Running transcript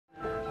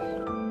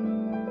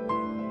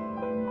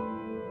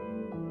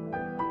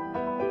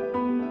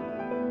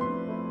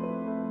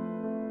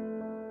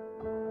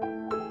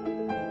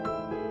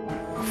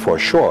for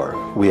sure,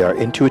 we are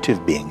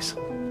intuitive beings.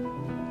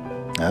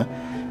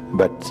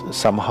 But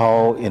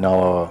somehow in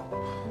our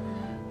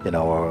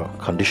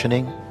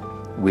conditioning,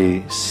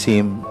 we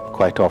seem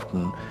quite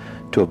often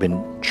to have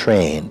been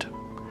trained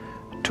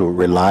to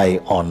rely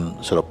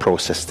on sort of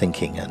process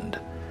thinking and,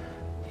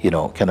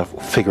 kind of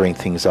figuring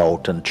things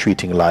out and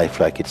treating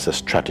life like it's a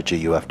strategy.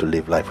 You have to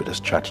live life with a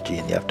strategy,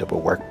 and you have to have a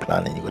work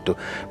plan, and you got to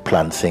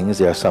plan things.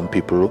 There are some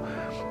people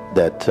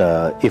that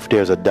if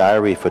there's a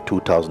diary for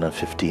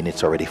 2015,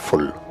 it's already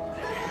full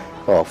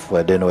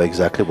of they know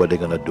exactly what they're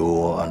going to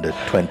do on the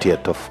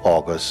 20th of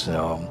August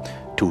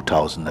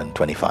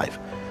 2025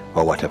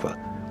 or whatever.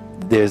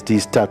 There's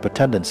these type of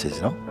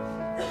tendencies,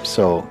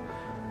 so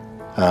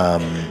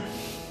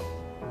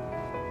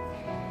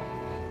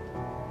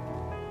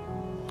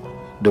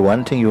the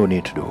one thing you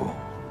need to do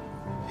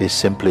is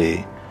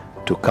simply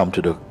to come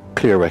to the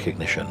clear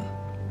recognition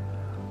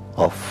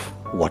of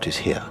what is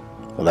here.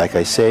 Like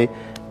I say,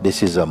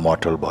 this is a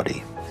mortal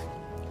body,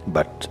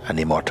 but an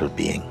immortal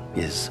being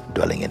is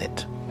dwelling in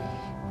it.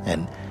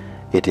 And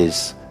it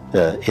is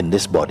in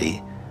this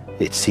body,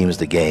 it seems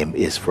the game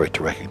is for it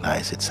to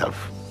recognize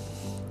itself.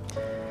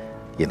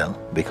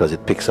 Because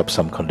it picks up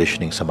some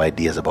conditioning, some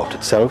ideas about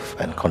itself,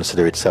 and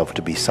consider itself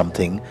to be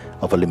something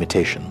of a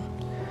limitation.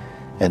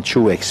 And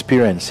through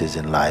experiences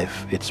in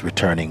life, it's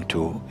returning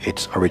to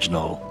its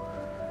original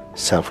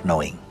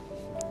self-knowing.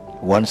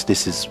 Once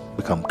this has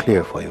become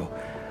clear for you,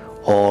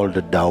 all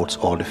the doubts,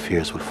 all the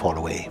fears will fall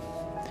away.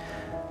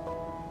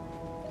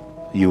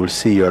 You will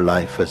see your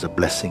life as a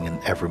blessing in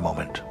every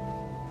moment.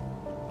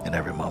 In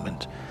every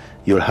moment.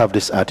 You'll have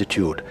this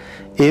attitude.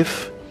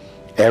 If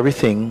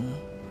everything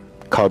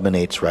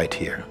culminates right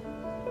here,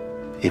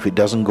 if it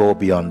doesn't go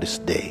beyond this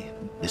day,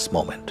 this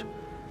moment,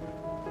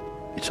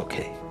 it's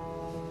okay.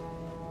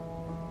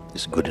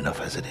 It's good enough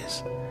as it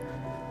is.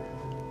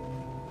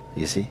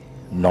 You see?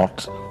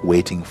 Not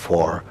waiting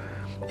for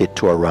it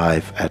to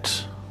arrive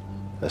at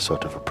a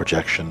sort of a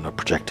projection or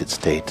projected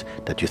state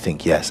that you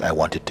think, yes, I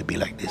want it to be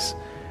like this.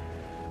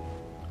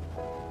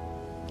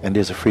 And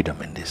there's a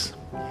freedom in this.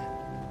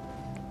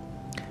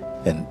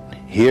 And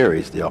here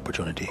is the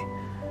opportunity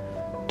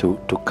to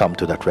come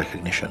to that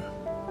recognition.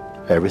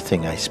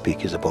 Everything I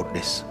speak is about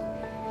this,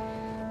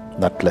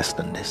 not less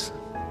than this.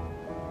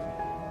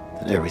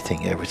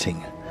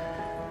 Everything.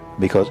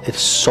 Because it's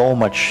so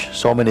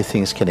many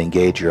things can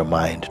engage your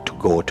mind to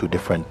go to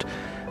different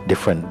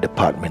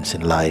departments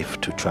in life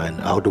to try and,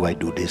 how do I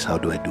do this, how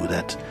do I do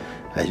that?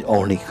 I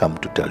only come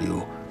to tell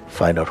you,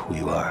 find out who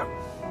you are.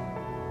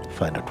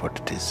 Find out what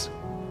it is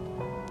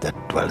that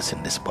dwells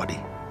in this body.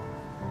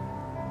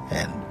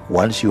 And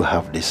once you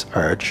have this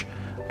urge,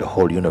 the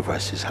whole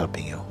universe is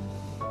helping you.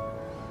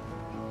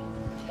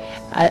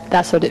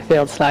 That's what it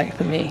feels like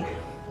for me.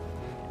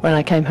 When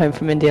I came home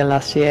from India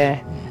last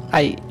year,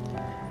 I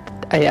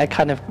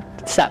kind of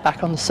sat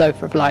back on the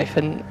sofa of life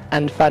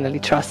and finally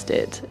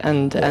trusted,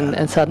 and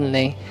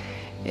suddenly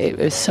it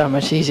was so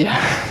much easier.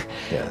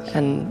 Yes.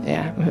 And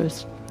yeah, it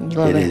was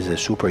lovely. It is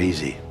super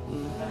easy.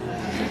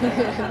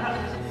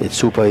 It's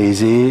super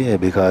easy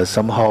because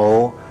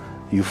somehow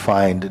you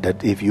find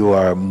that if you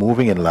are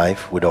moving in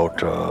life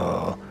without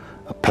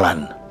a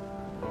plan,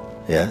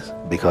 yes,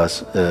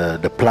 because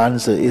the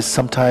plans is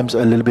sometimes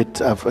a little bit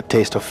of a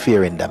taste of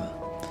fear in them.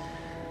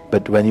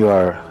 But when you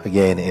are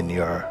again in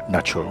your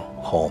natural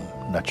home,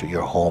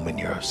 your home in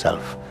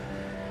yourself,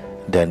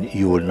 then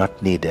you will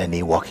not need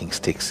any walking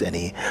sticks,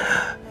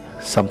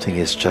 something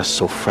is just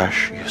so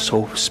fresh,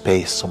 so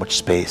much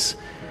space.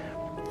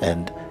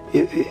 And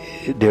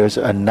there's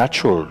a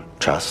natural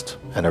trust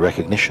and a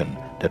recognition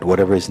that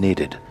whatever is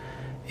needed,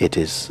 it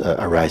is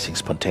arising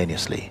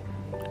spontaneously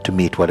to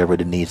meet whatever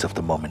the needs of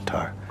the moment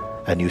are.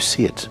 And you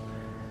see it.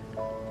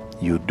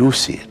 You do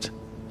see it.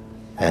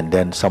 And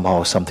then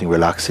somehow something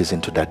relaxes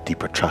into that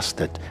deeper trust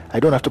that I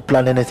don't have to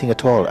plan anything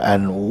at all.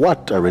 And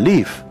what a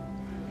relief.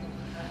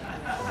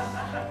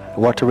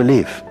 What a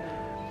relief.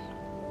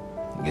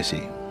 You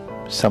see,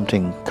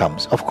 something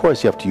comes. Of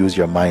course, you have to use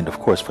your mind, of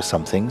course, for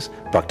some things,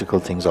 practical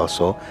things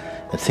also,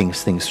 and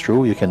things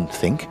through. You can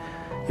think,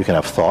 you can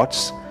have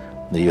thoughts.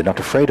 You're not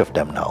afraid of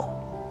them now,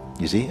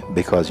 you see,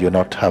 because you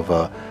not have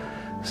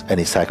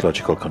any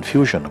psychological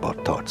confusion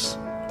about thoughts.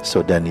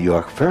 So then you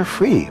are very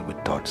free with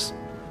thoughts.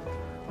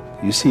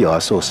 You see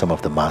also some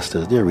of the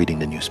masters, they're reading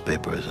the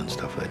newspapers and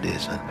stuff like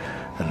this and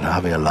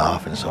having a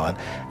laugh and so on.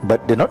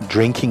 But they're not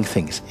drinking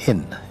things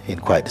in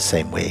quite the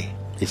same way.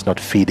 It's not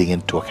feeding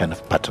into a kind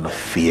of pattern of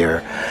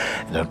fear,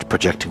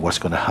 projecting what's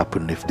going to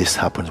happen, if this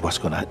happens, what's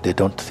going to happen. They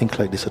don't think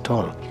like this at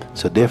all.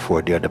 So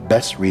therefore, they are the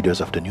best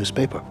readers of the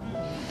newspaper.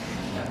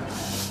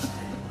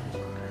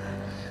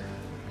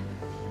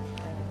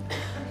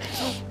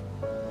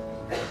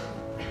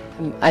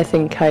 I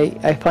think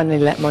I finally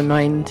let my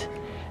mind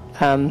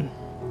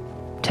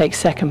take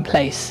second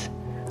place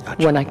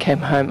when I came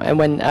home, and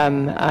when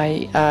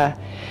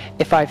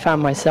if I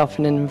found myself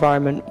in an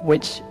environment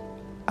which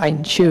I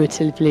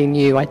intuitively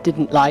knew I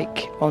didn't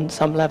like on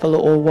some level,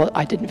 or what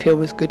I didn't feel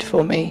was good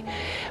for me,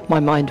 my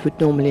mind would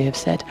normally have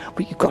said,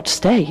 well, you've got to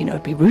stay, you know,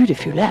 it'd be rude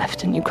if you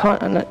left, and you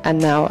can't, and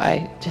now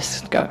I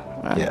just go,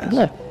 Yes.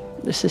 no,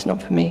 this is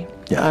not for me.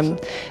 Yes.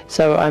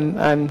 So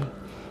I'm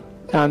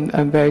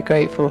very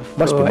grateful for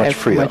Must be much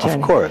freer, my journey.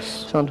 of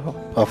course. It's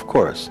wonderful. Of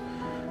course.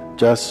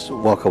 Just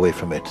walk away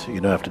from it.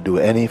 You don't have to do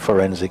any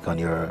forensic on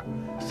your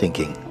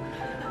thinking.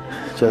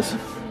 Just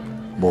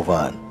move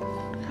on.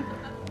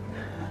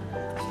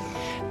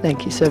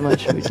 Thank you so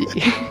much,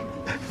 Mooji.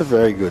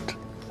 Very good.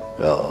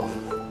 Oh.